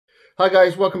Hi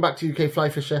guys, welcome back to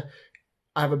UKFlyFisher.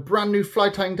 I have a brand new fly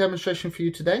tying demonstration for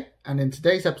you today, and in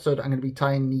today's episode I'm going to be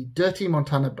tying the Dirty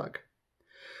Montana Bug.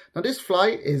 Now this fly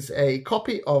is a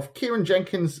copy of Kieron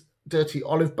Jenkins' Dirty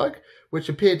Olive Bug, which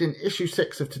appeared in issue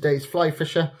 6 of today's Fly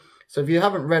Fisher. So if you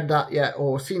haven't read that yet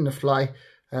or seen the fly,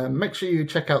 make sure you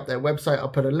check out their website. I'll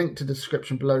put a link to the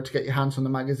description below to get your hands on the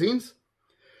magazines.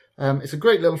 It's a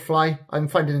great little fly. I'm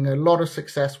finding a lot of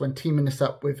success when teaming this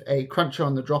up with a cruncher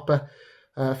on the dropper.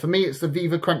 For me, it's the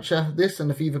Viva Cruncher. This and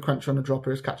the Viva Cruncher on the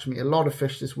dropper is catching me a lot of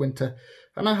fish this winter,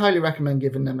 and I highly recommend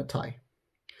giving them a tie.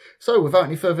 So without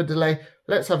any further delay,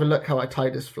 let's have a look how I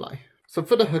tie this fly. So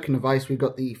for the hook and the vise, we've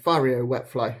got the Fario wet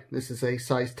fly. This is a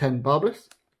size 10 Barbless.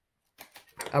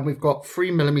 And we've got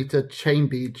 3mm chain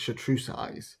bead Chartreuse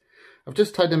eyes. I've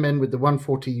just tied them in with the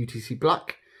 140 UTC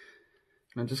black.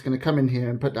 And I'm just going to come in here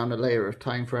and put down a layer of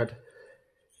tying thread.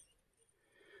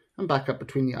 And back up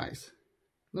between the eyes.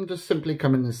 Then just simply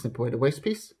come in and snip away the waste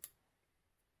piece.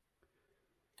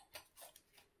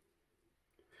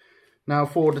 Now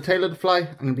for the tail of the fly,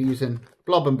 I'm going to be using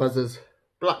Blob and Buzz's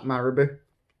Black Marabou.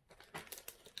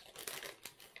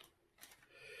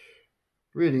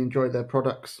 Really enjoy their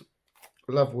products.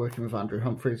 Love working with Andrew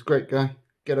Humphreys, great guy.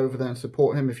 Get over there and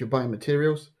support him if you're buying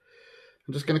materials.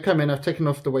 I'm just going to come in, I've taken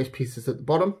off the waste pieces at the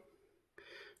bottom.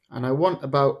 And I want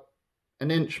about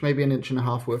an inch, maybe an inch and a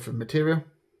half worth of material.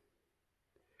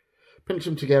 Pinch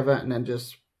them together and then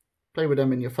just play with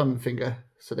them in your thumb and finger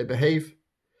so they behave.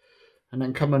 And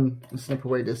then come in and snip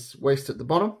away this waste at the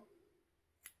bottom.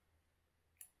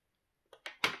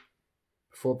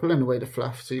 Before pulling away the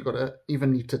fluff, so you've got an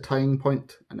even neater tying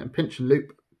point, and then pinch and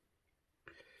loop.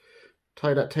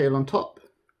 Tie that tail on top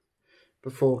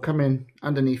before coming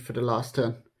underneath for the last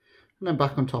turn. And then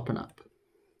back on top and up.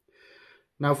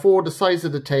 Now for the size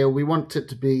of the tail, we want it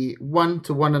to be 1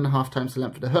 to 1.5 times the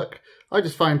length of the hook. I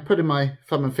just find putting my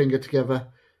thumb and finger together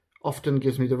often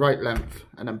gives me the right length,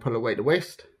 and then pull away the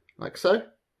waste, like so.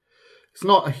 It's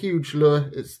not a huge lure,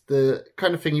 it's the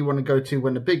kind of thing you want to go to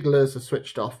when the big lures are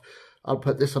switched off. I'll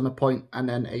put this on the point and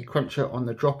then a cruncher on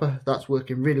the dropper. That's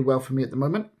working really well for me at the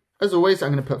moment. As always,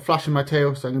 I'm going to put flash in my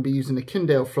tail, so I'm going to be using the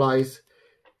Kindale flies,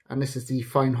 and this is the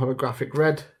fine holographic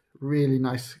red. Really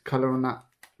nice colour on that,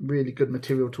 really good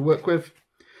material to work with.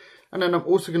 And then I'm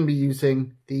also going to be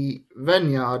using the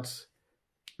Vineyards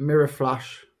Mirror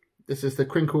Flash. This is the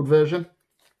Krinkled version.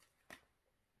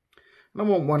 And I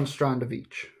want 1 strand of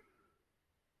each.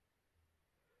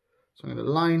 So I'm going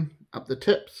to line up the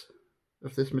tips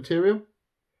of this material.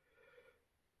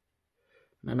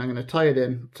 And then I'm going to tie it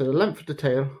in to the length of the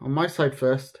tail on my side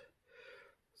first.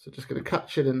 So just going to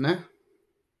catch it in there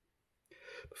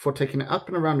before taking it up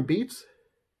and around the beads,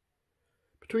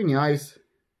 between the eyes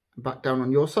and back down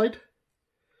on your side.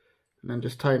 And then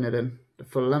just tying it in the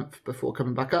full length before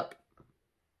coming back up.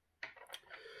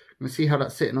 You can see how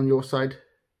that's sitting on your side.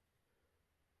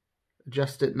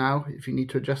 Adjust it now if you need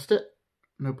to adjust it.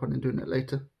 No point in doing it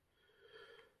later.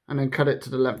 And then cut it to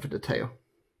the length of the tail,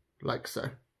 like so.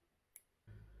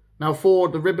 Now for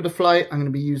the rib of the fly, I'm going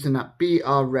to be using that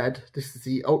BR Red. This is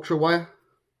the ultra wire.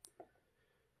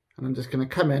 And I'm just going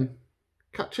to come in,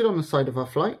 catch it on the side of our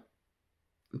fly,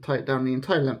 and tie it down the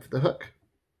entire length of the hook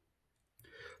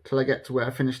till I get to where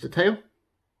I finish the tail.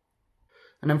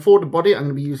 And then for the body, I'm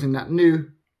going to be using that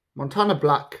new Montana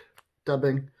Black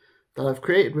dubbing that I've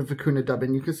created with Vicuna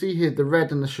Dubbing. You can see here the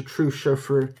red and the chartreuse show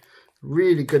through.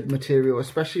 Really good material,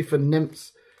 especially for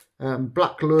nymphs,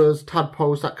 black lures,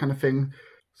 tadpoles, that kind of thing.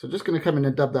 So just going to come in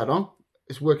and dub that on.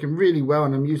 It's working really well,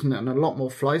 and I'm using it on a lot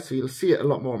more flies, so you'll see it a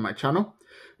lot more on my channel.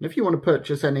 And if you want to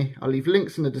purchase any, I'll leave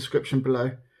links in the description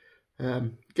below.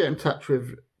 Get in touch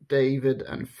with David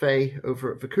and Faye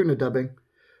over at Vicuna Dubbing.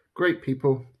 Great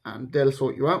people, and they'll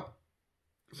sort you out.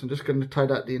 So I'm just going to tie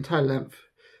that the entire length.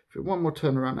 Give it one more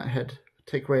turn around that head,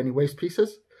 take away any waste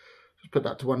pieces. Just put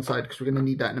that to one side because we're going to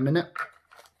need that in a minute.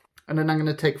 And then I'm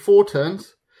going to take 4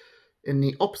 turns in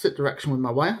the opposite direction with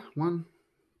my wire. 1,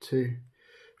 2,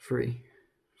 3,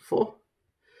 4.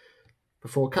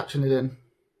 Before catching it in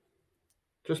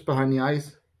just behind the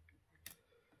eyes,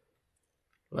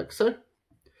 like so.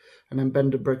 And then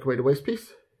bend and break away the waste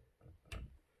piece.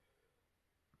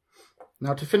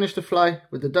 Now to finish the fly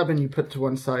with the dubbing you put to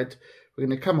one side, we're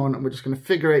going to come on and we're just going to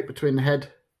figure 8 between the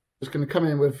head. Just going to come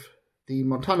in with the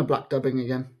Montana Black dubbing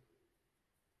again.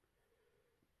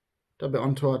 Dub it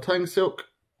onto our tying silk.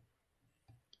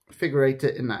 Figure 8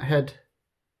 it in that head.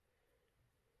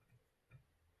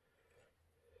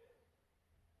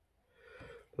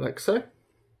 Like so.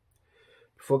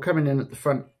 Before coming in at the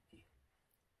front,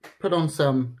 put on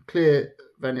some clear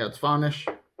Vineyards varnish.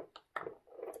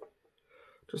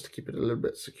 just to keep it a little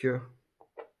bit secure.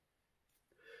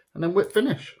 and then whip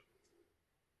finish.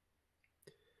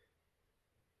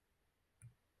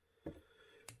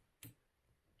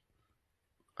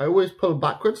 I always pull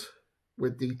backwards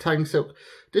with the tying silk.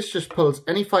 This just pulls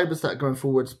any fibres that are going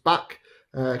forwards back,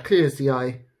 clears the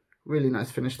eye. Really nice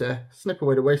finish there. Snip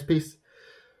away the waste piece.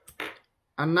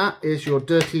 And that is your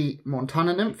dirty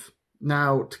Montana nymph.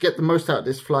 Now, to get the most out of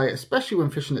this fly, especially when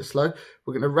fishing it slow,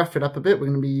 we're going to rough it up a bit. We're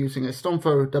going to be using a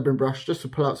Stonefo dubbing brush just to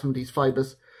pull out some of these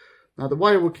fibres. Now, the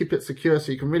wire will keep it secure,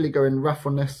 so you can really go in rough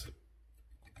on this.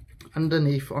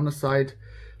 Underneath, on the side.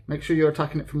 Make sure you're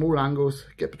attacking it from all angles.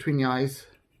 Get between the eyes,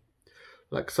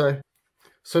 like so.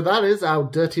 So that is our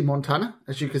dirty Montana.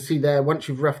 As you can see there, once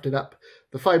you've roughed it up,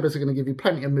 the fibres are going to give you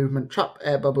plenty of movement, trap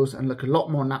air bubbles, and look a lot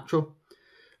more natural.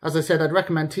 As I said, I'd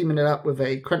recommend teaming it up with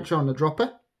a cruncher on the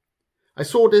dropper. I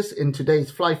saw this in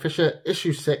today's Fly Fisher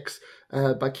issue 6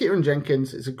 by Kieron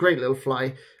Jenkins. It's a great little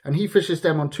fly, and he fishes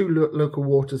them on 2 local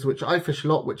waters, which I fish a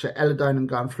lot, which are Elladine and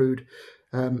Garnfrude.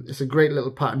 It's a great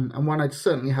little pattern, and one I'd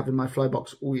certainly have in my fly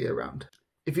box all year round.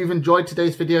 If you've enjoyed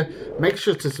today's video, make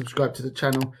sure to subscribe to the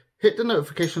channel, hit the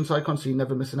notifications icon so you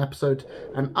never miss an episode,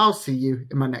 and I'll see you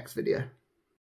in my next video.